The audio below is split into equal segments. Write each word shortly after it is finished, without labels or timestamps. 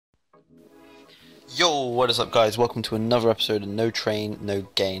Yo, what is up guys? Welcome to another episode of No Train, No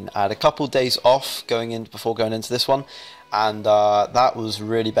Gain. I had a couple days off before going into this one, and that was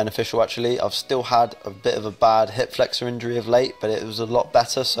really beneficial actually. I've still had a bit of a bad hip flexor injury of late, but it was a lot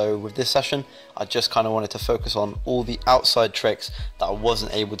better. So with this session, I just kind of wanted to focus on all the outside tricks that I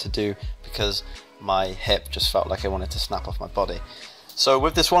wasn't able to do because my hip just felt like it wanted to snap off my body. So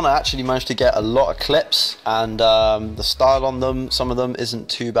with this one, I actually managed to get a lot of clips, and the style on them, some of them isn't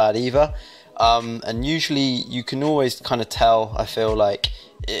too bad either. And usually you can always kind of tell, I feel like,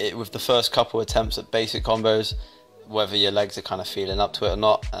 with the first couple attempts at basic combos, whether your legs are kind of feeling up to it or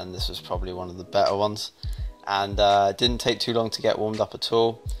not, and this was probably one of the better ones. And it didn't take too long to get warmed up at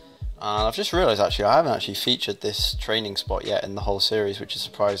all. And I've just realised actually I haven't actually featured this training spot yet in the whole series, which is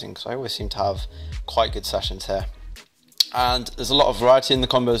surprising because I always seem to have quite good sessions here. And there's a lot of variety in the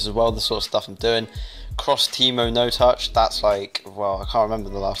combos as well, the sort of stuff I'm doing. Cross Timo no touch, that's like, well, I can't remember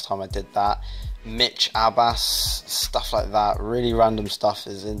the last time I did that. Mitch Abbas, stuff like that, really random stuff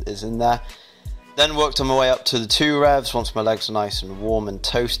is in there. Then worked on my way up to the 2 revs once my legs are nice and warm and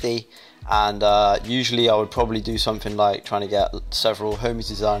toasty. And usually I would probably do something like trying to get several homie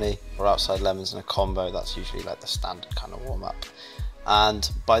Tizani or outside lemons in a combo. That's usually like the standard kind of warm up. And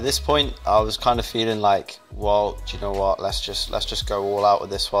by this point I was kind of feeling like, well, do you know what, let's just go all out with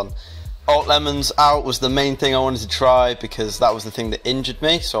this one. Alt lemons out was the main thing I wanted to try because that was the thing that injured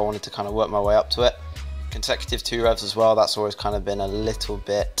me, so I wanted to kind of work my way up to it. Consecutive 2 revs as well, that's always kind of been a little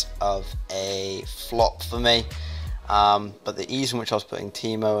bit of a flop for me. But the ease in which I was putting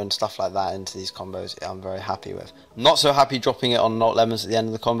Timo and stuff like that into these combos, I'm very happy with. I'm not so happy dropping it on alt lemons at the end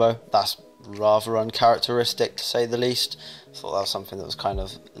of the combo. That's rather uncharacteristic to say the least. I thought that was something that was kind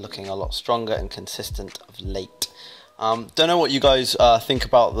of looking a lot stronger and consistent of late. Don't know what you guys think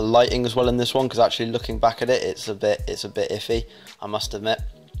about the lighting as well in this one, because actually looking back at it, it's a bit iffy, I must admit.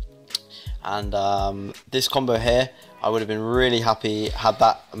 And this combo here, I would have been really happy had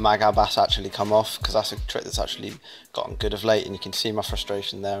that Mag Abbas actually come off, because that's a trick that's actually gotten good of late, and you can see my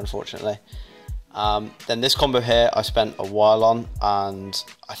frustration there, unfortunately. Then this combo here I spent a while on, and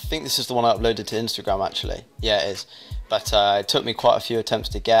I think this is the one I uploaded to Instagram actually. Yeah, it is. But it took me quite a few attempts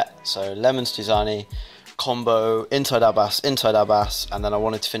to get. So lemons Tizani, combo, inside Abbas, and then I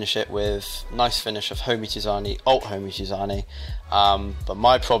wanted to finish it with nice finish of homie Tizani, alt homie Tizani. But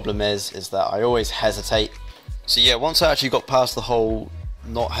my problem is that I always hesitate. So yeah, once I actually got past the whole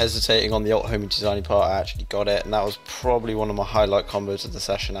not hesitating on the alt homie Tizani part, I actually got it, and that was probably one of my highlight combos of the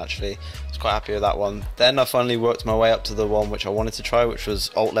session actually. I was quite happy with that one. Then I finally worked my way up to the one which I wanted to try, which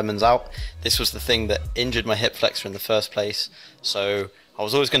was alt lemons out. This was the thing that injured my hip flexor in the first place, so I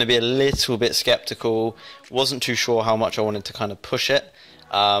was always going to be a little bit skeptical, wasn't too sure how much I wanted to kind of push it,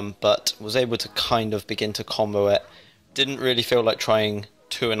 but was able to kind of begin to combo it. Didn't really feel like trying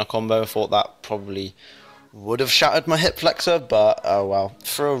 2 in a combo, thought that probably would have shattered my hip flexor, but oh well.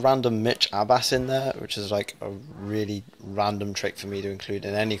 Throw a random Mitch Abbas in there, which is like a really random trick for me to include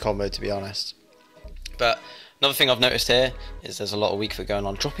in any combo, to be honest. But another thing I've noticed here is there's a lot of weak foot going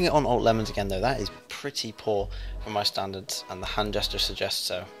on. Dropping it on alt lemons again though, that is pretty poor for my standards, and the hand gesture suggests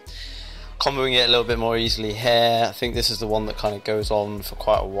so. Comboing it a little bit more easily here. I think this is the one that kind of goes on for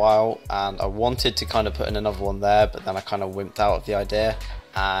quite a while, and I wanted to kind of put in another one there, but then I kind of wimped out of the idea.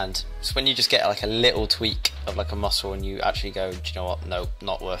 And it's when you just get like a little tweak of like a muscle and you actually go, do you know what, no,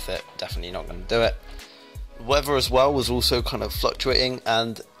 not worth it, definitely not going to do it. The weather as well was also kind of fluctuating,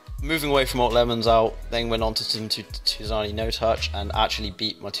 and moving away from alt lemons out, then went on to some Tuzani no touch and actually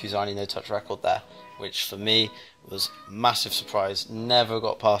beat my Tuzani no touch record there, which for me was a massive surprise. Never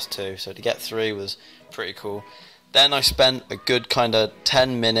got past 2, so to get 3 was pretty cool. Then I spent a good kind of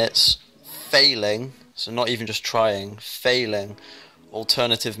 10 minutes failing, so not even just trying, failing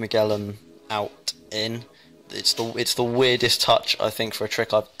alternative Magellan out in. It's the weirdest touch I think for a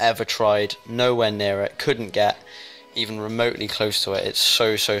trick I've ever tried. Nowhere near it, couldn't get even remotely close to it. It's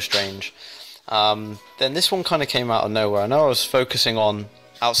so strange. Then this one kind of came out of nowhere. I know I was focusing on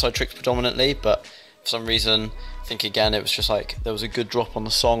outside tricks predominantly, but for some reason I think again it was just like there was a good drop on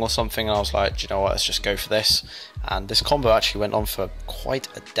the song or something, and I was like, do you know what, let's just go for this. And this combo actually went on for quite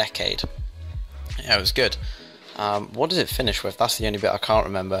a decade. Yeah, it was good. What did it finish with? That's the only bit I can't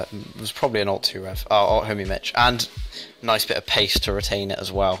remember. It was probably an alt 2 rev. Oh, alt homie Mitch. And nice bit of pace to retain it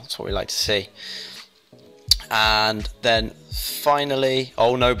as well. That's what we like to see. And then finally,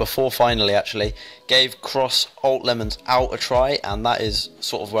 oh no, before finally actually, gave cross alt lemons out a try, and that is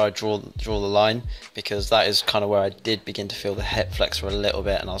sort of where I draw the line, because that is kind of where I did begin to feel the hip flexor a little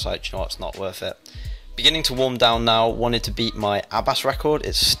bit, and I was like, you know what, it's not worth it. Beginning to warm down now, wanted to beat my Abbas record.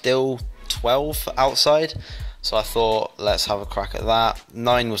 It's still 12 outside. So I thought, let's have a crack at that.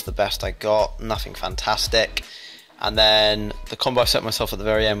 9 was the best I got, nothing fantastic. And then the combo I set myself at the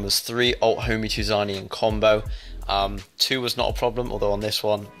very end was 3 alt homie Tuzani in combo. 2 was not a problem, although on this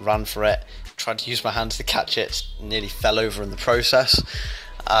one, ran for it, tried to use my hands to catch it, nearly fell over in the process.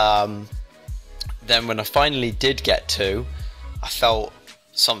 Then when I finally did get 2, I felt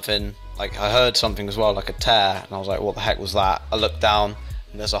something, like I heard something as well, like a tear, and I was like, what the heck was that? I looked down,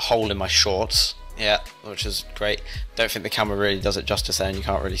 and there's a hole in my shorts. Yeah, which is great. Don't think the camera really does it justice there, and you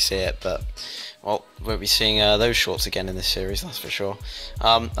can't really see it, but well, we'll be seeing those shorts again in this series, that's for sure.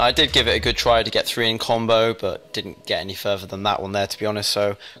 I did give it a good try to get 3 in combo, but didn't get any further than that one there, to be honest.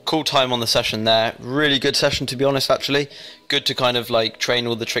 So cool time on the session there. Really good session, to be honest, actually. Good to kind of like train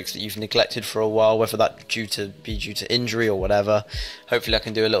all the tricks that you've neglected for a while, whether that be due to injury or whatever. Hopefully I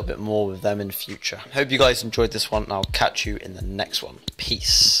can do a little bit more with them in future. Hope you guys enjoyed this one, and I'll catch you in the next one.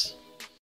 Peace.